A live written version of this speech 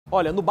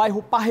Olha, no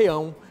bairro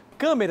Parreão,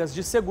 câmeras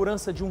de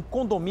segurança de um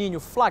condomínio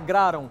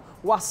flagraram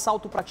o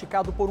assalto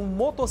praticado por um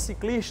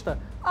motociclista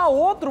a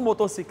outro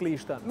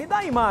motociclista. Me dá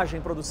a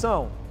imagem,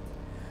 produção.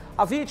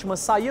 A vítima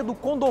saía do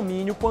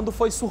condomínio quando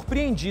foi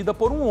surpreendida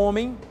por um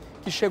homem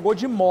que chegou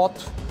de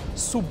moto,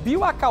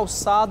 subiu a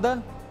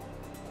calçada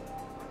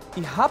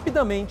e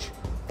rapidamente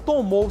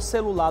tomou o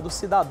celular do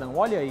cidadão.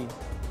 Olha aí.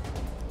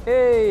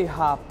 Ei,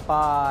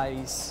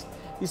 rapaz!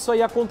 Isso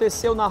aí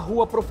aconteceu na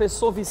rua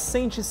Professor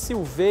Vicente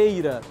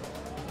Silveira.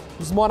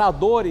 Os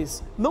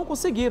moradores não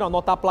conseguiram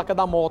anotar a placa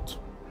da moto,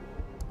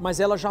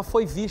 mas ela já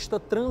foi vista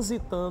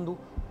transitando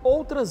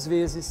outras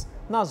vezes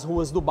nas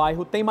ruas do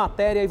bairro. Tem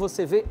matéria e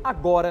você vê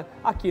agora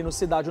aqui no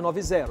Cidade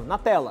 90, na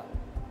tela.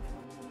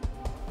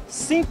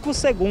 5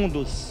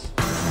 segundos.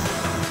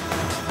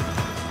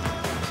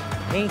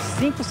 Em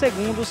 5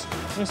 segundos,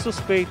 um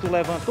suspeito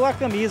levantou a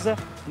camisa,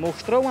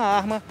 mostrou uma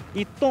arma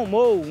e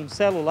tomou um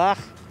celular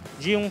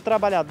de um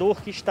trabalhador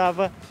que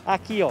estava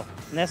aqui, ó,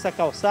 nessa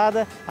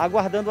calçada,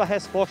 aguardando a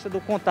resposta do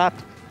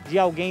contato de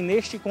alguém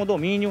neste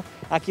condomínio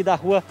aqui da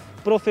rua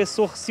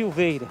Professor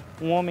Silveira.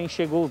 Um homem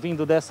chegou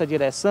vindo dessa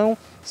direção,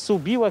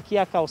 subiu aqui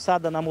a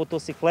calçada na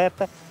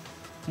motocicleta,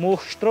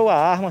 mostrou a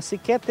arma,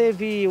 sequer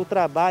teve o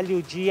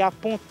trabalho de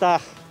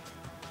apontar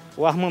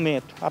o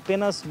armamento,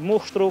 apenas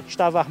mostrou que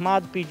estava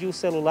armado, pediu o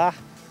celular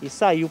e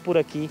saiu por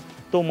aqui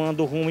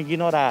tomando rumo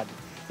ignorado.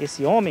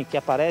 Esse homem que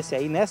aparece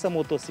aí nessa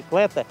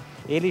motocicleta,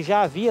 ele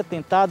já havia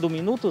tentado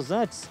minutos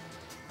antes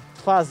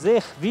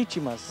fazer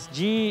vítimas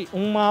de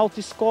uma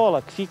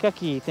autoescola que fica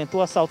aqui.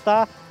 Tentou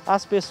assaltar,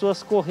 as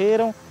pessoas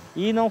correram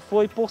e não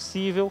foi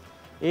possível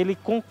ele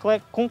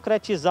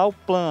concretizar o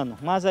plano.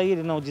 Mas aí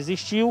ele não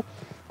desistiu,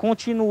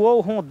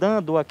 continuou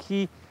rondando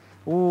aqui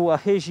a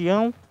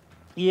região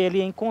e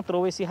ele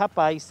encontrou esse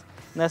rapaz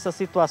nessa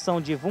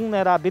situação de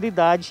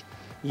vulnerabilidade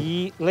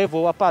e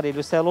levou o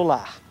aparelho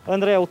celular.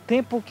 André, o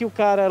tempo que o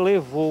cara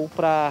levou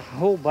para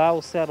roubar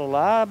o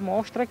celular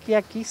mostra que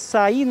aqui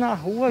sair na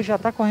rua já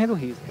está correndo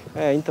risco.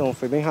 Então,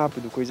 foi bem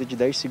rápido, coisa de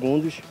 10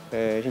 segundos.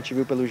 A gente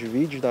viu pelos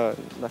vídeos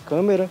da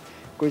câmera,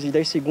 coisa de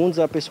 10 segundos,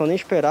 a pessoa nem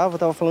esperava,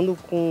 estava falando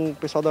com o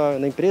pessoal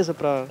da empresa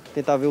para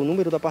tentar ver o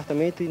número do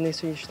apartamento e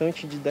nesse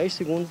instante de 10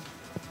 segundos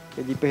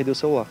ele perdeu o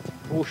celular.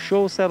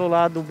 Puxou o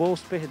celular do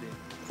bolso, perdeu.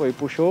 Foi,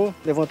 puxou,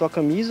 levantou a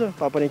camisa,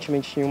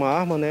 aparentemente tinha uma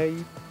arma, né,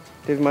 e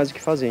teve mais o que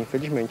fazer,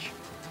 infelizmente.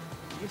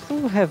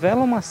 Isso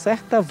revela uma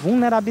certa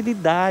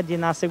vulnerabilidade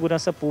na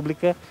segurança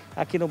pública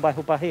aqui no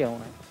bairro Parreão,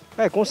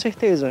 né? Com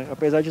certeza.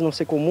 Apesar de não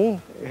ser comum,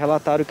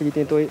 relataram que ele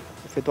tentou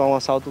efetuar um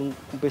assalto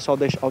com o pessoal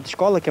da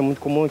autoescola, que é muito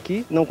comum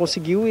aqui, não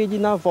conseguiu e ele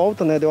na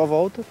volta, né, deu a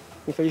volta,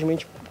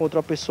 infelizmente encontrou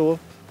a pessoa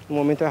no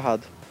momento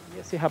errado. E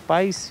esse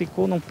rapaz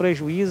ficou num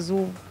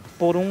prejuízo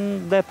por um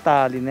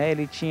detalhe, né?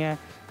 Ele tinha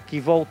que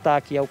voltar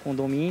aqui ao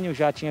condomínio,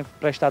 já tinha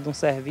prestado um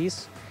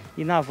serviço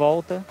e na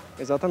volta...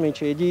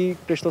 Exatamente, ele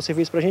prestou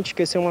serviço para a gente,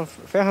 esqueceu uma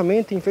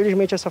ferramenta e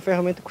infelizmente essa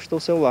ferramenta custou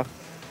o celular.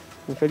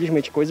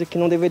 Infelizmente, coisa que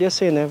não deveria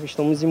ser, né?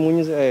 Estamos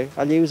imunes,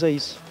 alheios a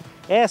isso.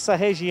 Essa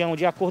região,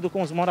 de acordo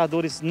com os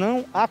moradores,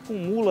 não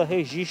acumula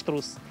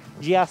registros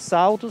de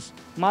assaltos,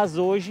 mas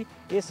hoje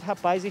esse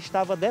rapaz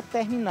estava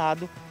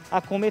determinado a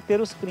cometer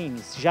os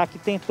crimes, já que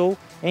tentou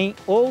em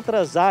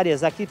outras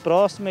áreas aqui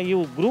próximas e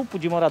o grupo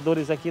de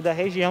moradores aqui da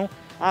região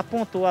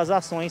apontou as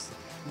ações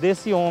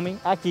desse homem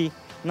aqui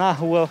na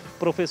rua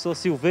Professor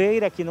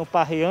Silveira, aqui no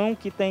Parreão,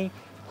 que tem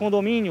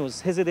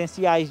condomínios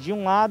residenciais de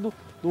um lado,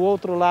 do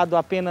outro lado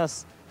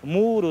apenas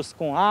muros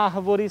com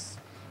árvores,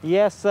 e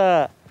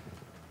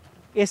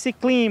esse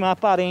clima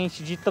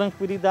aparente de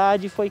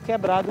tranquilidade foi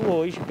quebrado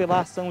hoje pela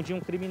ação de um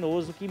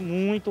criminoso que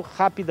muito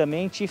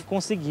rapidamente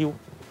conseguiu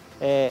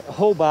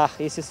roubar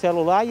esse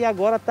celular e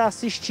agora está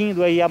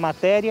assistindo aí a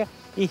matéria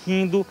e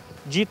rindo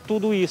de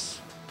tudo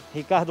isso.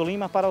 Ricardo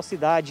Lima para o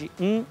Cidade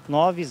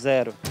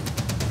 190.